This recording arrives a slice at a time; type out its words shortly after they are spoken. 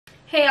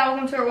Hey y'all,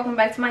 welcome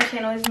back to my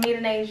channel. It's me,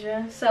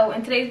 DANAEZHA. So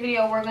in today's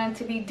video we're going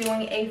to be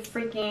doing a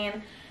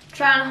freaking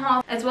try on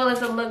haul as well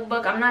as a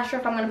lookbook. I'm not sure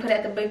if I'm going to put it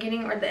at the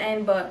beginning or the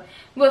end, but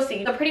we'll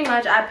see. So pretty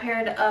much I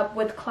paired up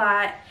with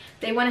KCLOT.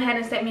 They went ahead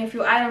and sent me a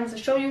few items to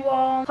show you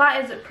all.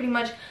 KCLOT is pretty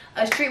much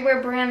a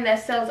streetwear brand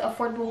that sells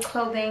affordable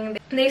clothing.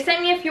 They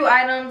sent me a few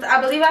items.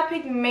 I believe I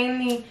picked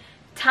mainly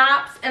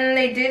tops, and then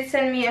they did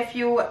send me a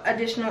few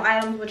additional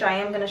items which I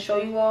am going to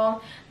show you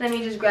all. Let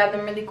me just grab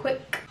them really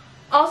quick.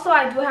 Also,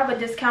 I do have a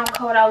discount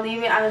code. I'll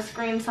leave it on the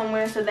screen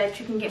somewhere so that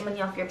you can get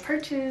money off your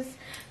purchase.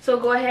 So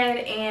go ahead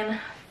and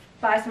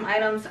buy some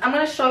items. I'm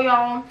going to show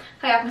y'all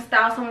how y'all can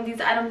style some of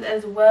these items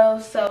as well.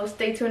 So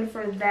stay tuned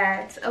for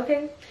that.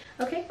 Okay?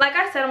 Like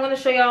I said, I'm going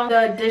to show y'all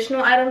the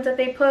additional items that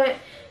they put.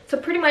 So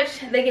pretty much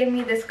they gave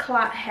me this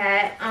KCLOT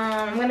hat.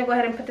 I'm going to go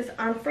ahead and put this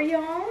on for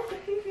y'all.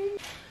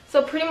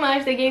 So pretty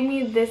much they gave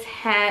me this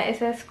hat. It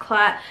says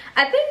KCLOT.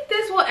 I think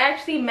this will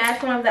actually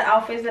match one of the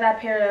outfits that I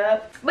paired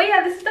up. But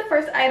yeah, this is the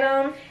first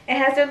item. It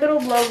has their little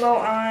logo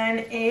on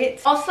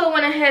it. Also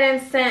went ahead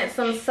and sent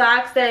some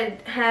socks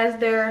that has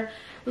their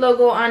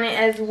logo on it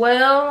as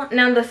well.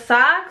 Now the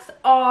socks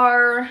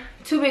are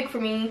too big for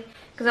me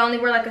because I only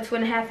wear like a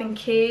 2.5 in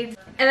kids.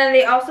 And then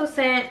they also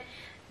sent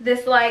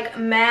this like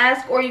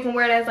mask, or you can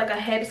wear it as like a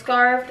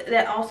headscarf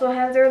that also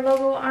has their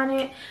logo on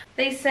it.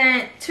 They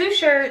sent 2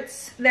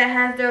 shirts that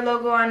has their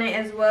logo on it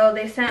as well.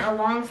 They sent a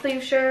long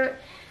sleeve shirt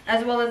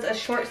as well as a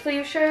short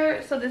sleeve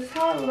shirt. So this is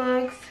how it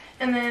looks,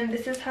 and then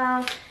this is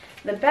how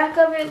the back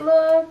of it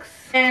looks.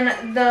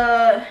 And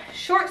the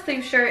short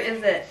sleeve shirt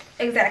is the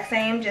exact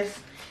same, just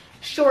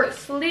short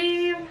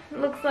sleeve.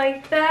 Looks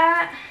like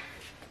that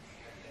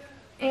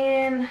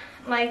and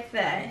like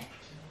that.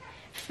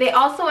 They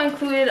also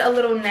included a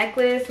little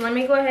necklace. Let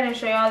me go ahead and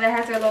show y'all. That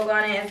has their logo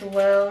on it as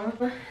well.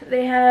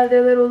 They have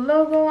their little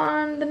logo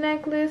on the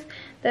necklace.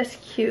 That's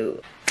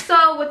cute.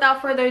 So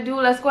without further ado,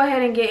 let's go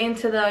ahead and get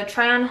into the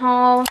try on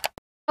haul.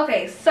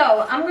 Okay,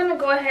 so I'm gonna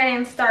go ahead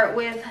and start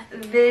with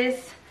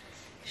this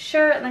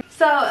shirt.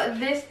 So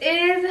this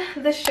is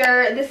the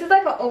shirt. This is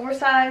like an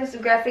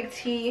oversized graphic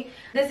tee.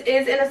 This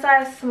is in a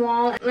size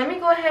small. Let me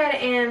go ahead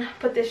and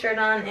put this shirt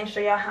on and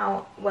show y'all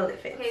how well it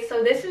fits. Okay,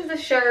 so this is the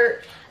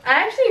shirt. I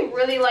actually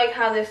really like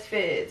how this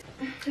fits.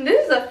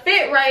 This is a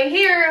fit right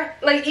here.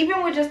 Like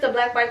even with just the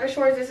black biker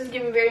shorts, this is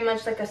giving very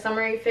much like a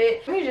summery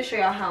fit. Let me just show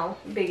y'all how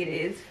big it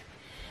is.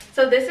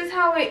 So this is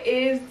how it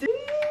is.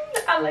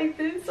 I like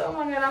this. Oh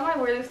my god, I might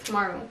wear this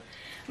tomorrow.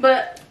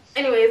 But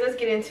anyways, let's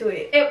get into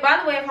it. By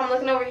the way, if I'm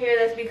looking over here,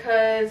 that's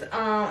because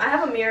I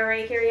have a mirror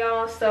right here,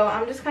 y'all. So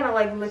I'm just kind of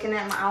like looking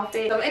at my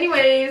outfit. So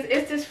anyways,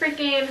 it's this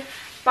freaking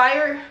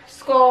fire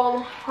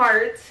skull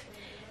heart.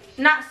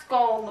 Not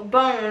skull,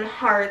 bone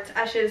heart,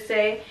 I should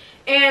say.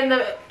 And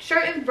the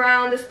shirt is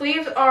brown. The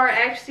sleeves are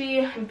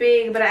actually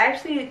big, but I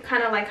actually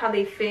kind of like how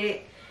they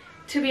fit.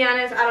 To be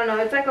honest, I don't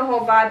know. It's like a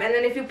whole vibe. And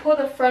then if you pull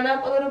the front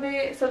up a little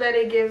bit so that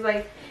it gives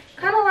like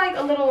kind of like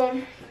a little,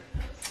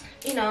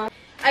 you know.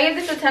 I give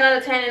this a 10 out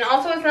of 10. And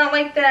also it's not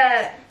like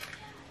that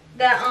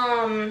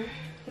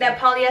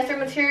polyester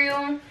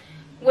material,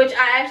 which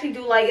I actually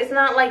do like. It's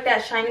not like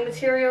that shiny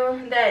material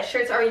that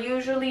shirts are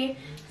usually.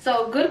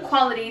 So good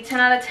quality, 10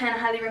 out of 10,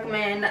 highly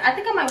recommend. I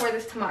think I might wear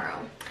this tomorrow.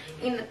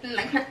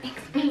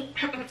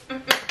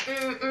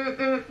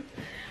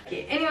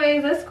 Okay,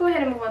 anyways, let's go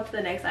ahead and move on to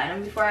the next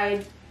item before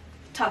I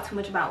talk too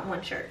much about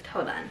one shirt.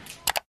 Hold on.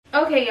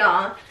 Okay,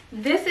 y'all,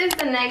 this is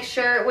the next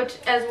shirt, which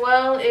as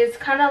well is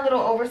kind of a little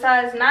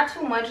oversized. Not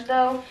too much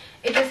though.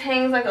 It just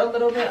hangs like a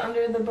little bit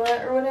under the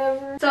butt or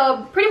whatever.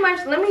 So pretty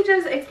much, let me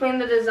just explain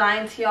the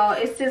design to y'all.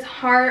 It's this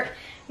heart.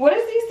 What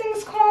is these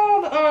things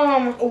called?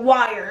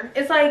 Wire.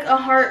 It's like a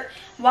heart.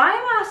 Why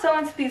am I so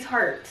into these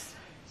hearts?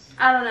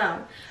 I don't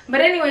know.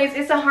 But anyways,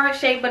 it's a heart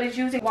shape, but it's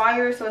using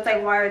wire, so it's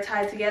like wire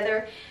tied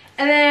together.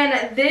 And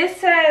then this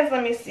says,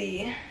 let me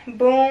see,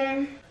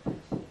 boom,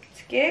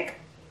 skik.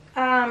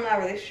 I'm not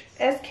really sure.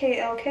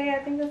 SKLK,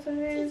 I think that's what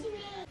it is.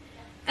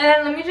 And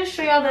then let me just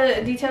show y'all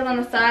the details on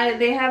the side.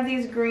 They have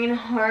these green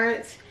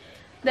hearts.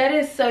 That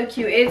is so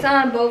cute. It's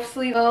on both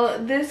sleeves. Oh,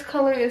 this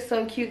color is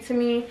so cute to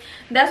me.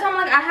 That's why I'm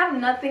like, I have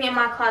nothing in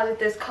my closet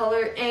this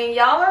color. And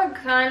y'all are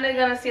kind of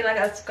going to see like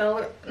a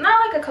color,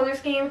 not like a color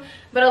scheme,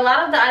 but a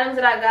lot of the items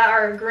that I got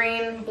are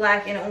green,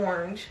 black, and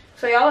orange.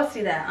 So y'all will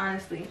see that,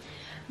 honestly.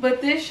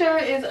 But this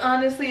shirt is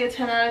honestly a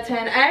 10 out of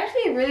 10. I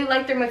actually really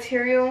like their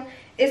material.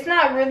 It's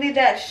not really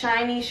that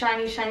shiny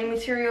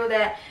material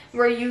that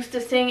we're used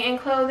to seeing in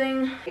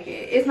clothing.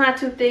 It's not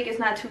too thick, it's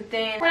not too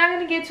thin. We're not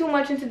going to get too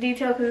much into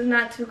detail because it's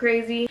not too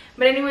crazy.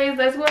 But anyways,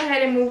 let's go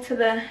ahead and move to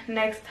the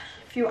next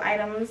few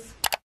items.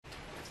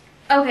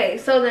 Okay,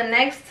 so the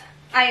next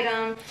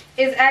item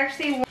is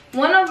actually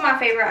one of my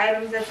favorite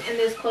items that's in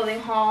this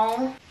clothing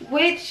haul,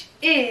 which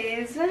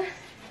is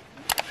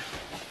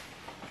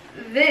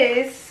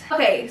this.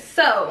 Okay,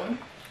 so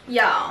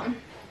y'all,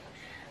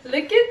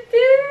 look at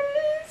this.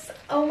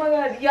 Oh my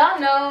god, y'all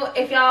know,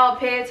 if y'all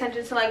pay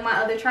attention to like my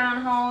other try on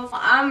hauls,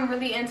 I'm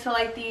really into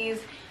like these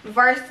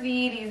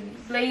varsity, these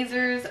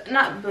blazers,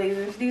 not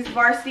blazers, these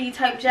varsity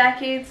type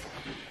jackets.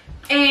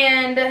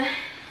 And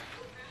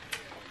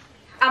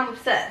I'm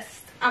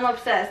obsessed. I'm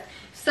obsessed.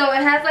 So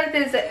it has like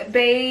this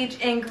beige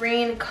and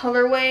green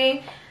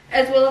colorway,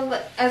 as well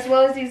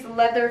as these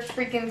leather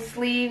freaking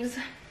sleeves.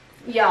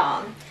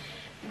 Y'all,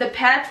 the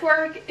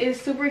patchwork is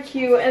super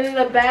cute. And in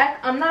the back,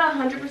 I'm not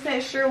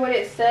 100% sure what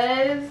it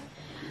says,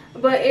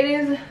 but it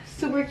is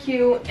super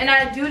cute. And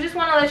I do just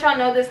want to let y'all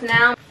know this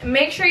now.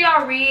 Make sure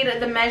y'all read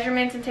the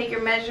measurements and take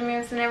your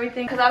measurements and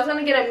everything, because I was going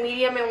to get a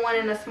medium in one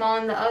and a small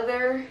in the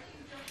other.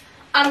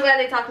 I'm glad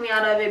they talked me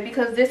out of it,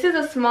 because this is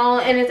a small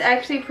and it's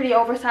actually pretty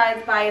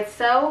oversized by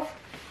itself.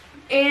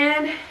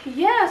 And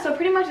yeah, so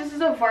pretty much this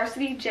is a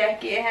varsity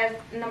jacket. It has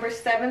number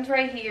 7s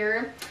right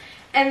here.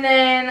 And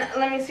then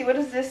let me see, what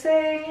does this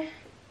say?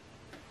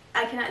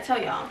 I cannot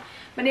tell y'all.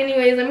 But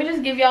anyways, let me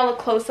just give y'all a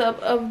close-up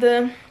of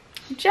the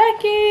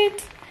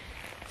jacket.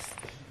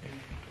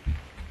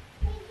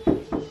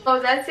 So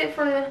that's it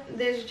for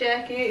this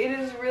jacket. It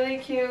is really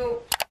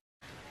cute.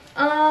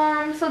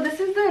 So this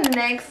is the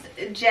next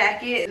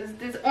jacket.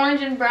 This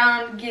orange and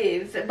brown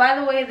gives. By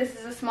the way, this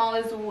is a small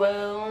as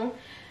well.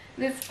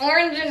 This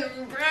orange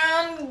and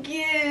brown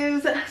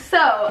gives.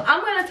 So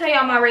I'm gonna tell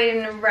y'all my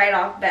rating right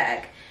off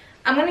back.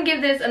 I'm gonna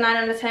give this a 9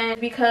 out of 10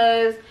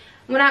 because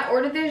when I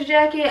ordered this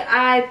jacket,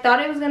 I thought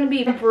it was gonna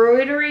be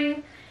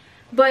embroidery,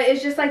 but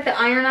it's just like the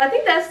iron. I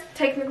think that's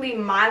technically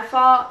my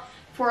fault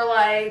for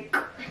like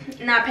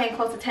not paying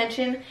close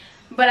attention,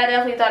 but I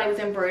definitely thought it was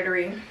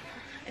embroidery.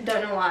 I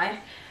don't know why.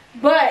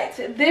 But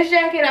this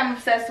jacket I'm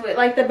obsessed with.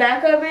 Like the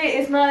back of it,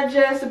 it's not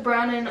just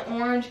brown and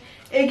orange.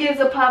 It gives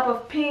a pop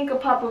of pink, a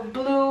pop of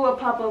blue, a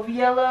pop of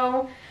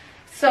yellow.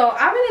 So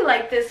I really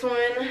like this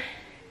one.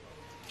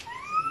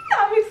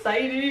 I'm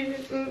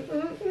excited.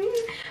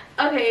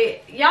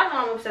 Okay, y'all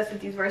know I'm obsessed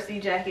with these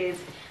varsity jackets.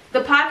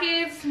 The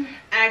pockets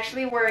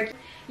actually work.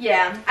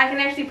 Yeah, I can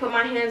actually put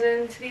my hands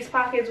into these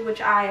pockets,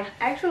 which I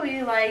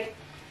actually like.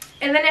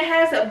 And then it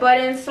has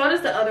buttons. So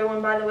does the other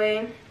one, by the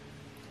way.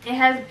 It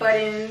has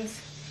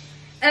buttons.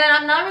 And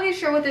I'm not really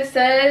sure what this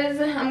says.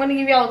 I'm going to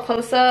give y'all a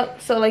close-up.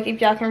 So, like, if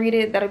y'all can read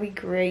it, that'll be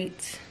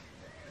great.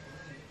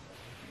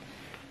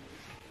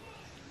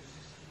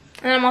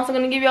 And I'm also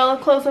going to give y'all a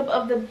close-up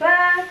of the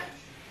back.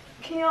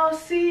 Can y'all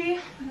see?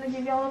 I'm going to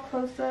give y'all a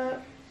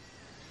close-up.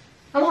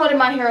 I'm holding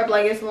my hair up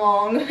like it's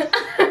long.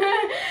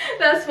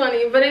 That's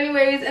funny. But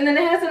anyways, and then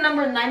it has a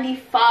number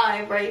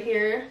 95 right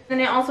here.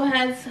 And it also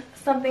has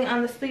something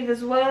on the sleeve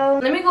as well.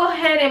 Let me go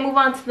ahead and move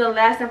on to the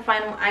last and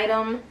final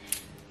item.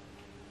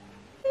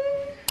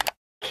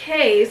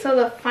 Okay, so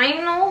the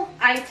final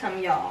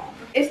item, y'all.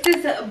 It's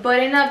this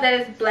button up that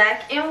is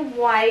black and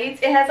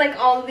white. It has like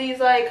all of these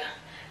like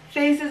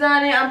faces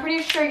on it. I'm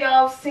pretty sure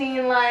y'all have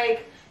seen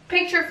like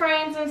picture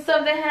frames and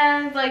stuff that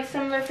has like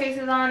similar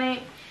faces on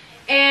it.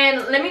 And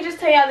let me just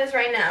tell y'all this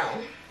right now.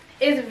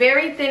 It's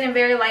very thin and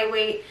very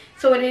lightweight,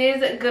 so it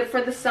is good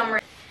for the summer.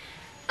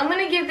 I'm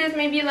gonna give this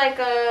maybe like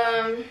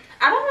a,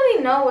 I don't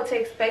really know what to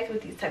expect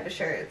with these type of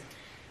shirts.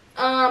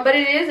 But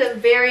it is a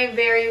very,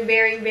 very,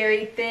 very,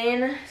 very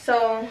thin,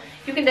 so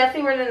you can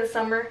definitely wear it in the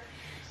summer,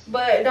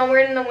 but don't wear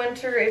it in the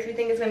winter if you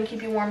think it's going to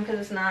keep you warm, because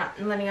it's not.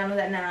 I'm letting y'all know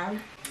that now.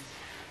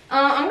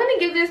 I'm going to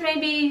give this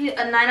maybe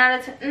a 9 out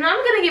of 10. No,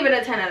 I'm going to give it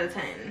a 10 out of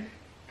 10,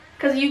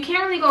 because you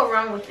can't really go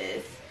wrong with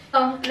this.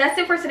 So that's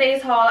it for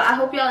today's haul. I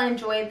hope y'all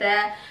enjoyed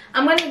that.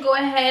 I'm going to go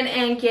ahead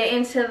and get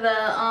into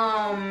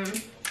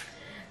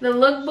the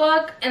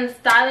lookbook and the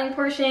styling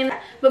portion,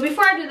 but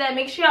before I do that,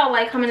 make sure y'all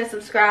like, comment, and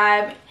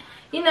subscribe,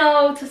 you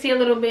know, to see a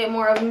little bit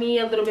more of me,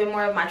 a little bit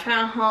more of my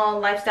try on haul,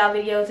 lifestyle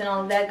videos, and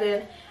all of that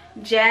good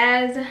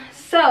jazz.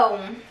 So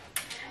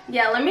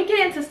yeah, let me get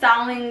into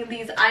styling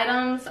these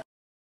items.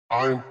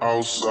 I'm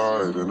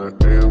outside in an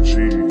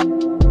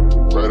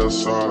AMG, right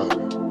outside,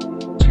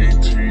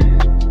 TT,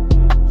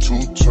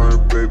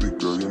 2-turn baby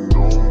girl, you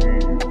know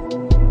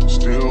me,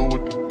 still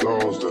with the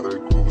dolls that I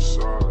grew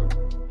beside.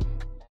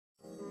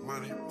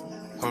 Money,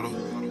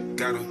 huddle,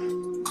 gotta,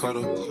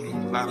 cuddle,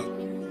 lotta,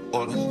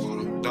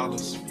 order,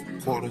 dollars,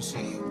 quarters,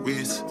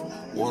 wrist,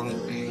 water,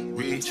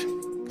 reach,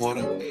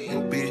 water,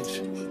 your bitch,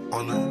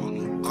 on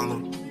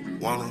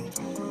wanna,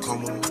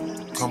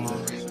 come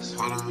on,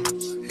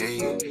 hey,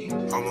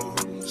 I'm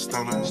a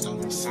stunner,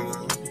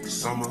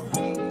 summer,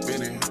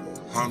 Benny,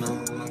 Hunter,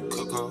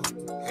 cook up,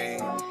 hey,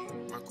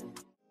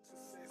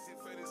 too sexy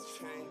for this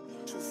chain,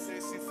 too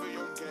sexy for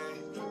your game,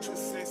 too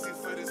sexy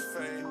for this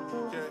fame,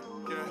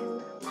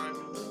 yeah, I'm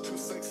too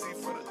sexy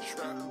for the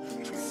trap,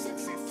 too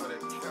sexy for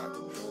that cap,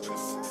 too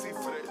sexy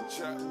for that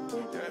jack,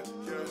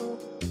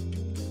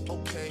 yeah,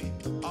 okay,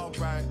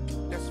 alright,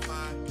 that's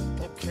fine,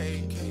 okay,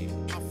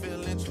 I'm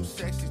feeling too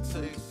sexy to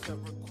accept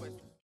requests.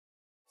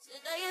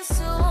 Should I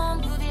assume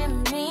you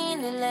didn't mean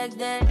it like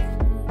that?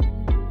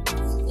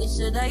 Or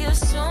should I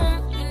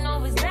assume you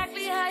know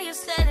exactly how you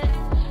said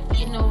it?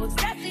 You know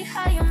exactly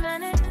how you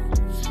meant it?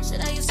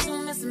 Should I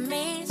assume it's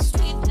me?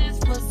 Sweet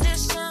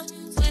disposition,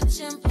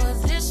 switching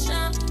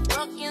position,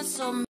 rocking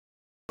so.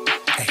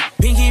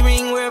 Pinky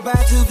ring, we're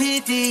about to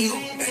be deep.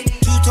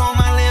 Two-tone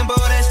my Lambo,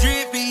 that's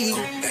drippy.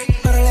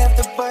 But I left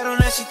the bottle,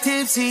 now she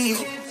tipsy.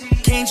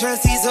 Can't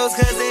trust these hoes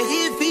cause they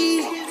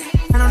hippie.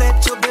 I know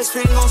that your best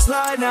friend gon'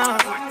 slide now.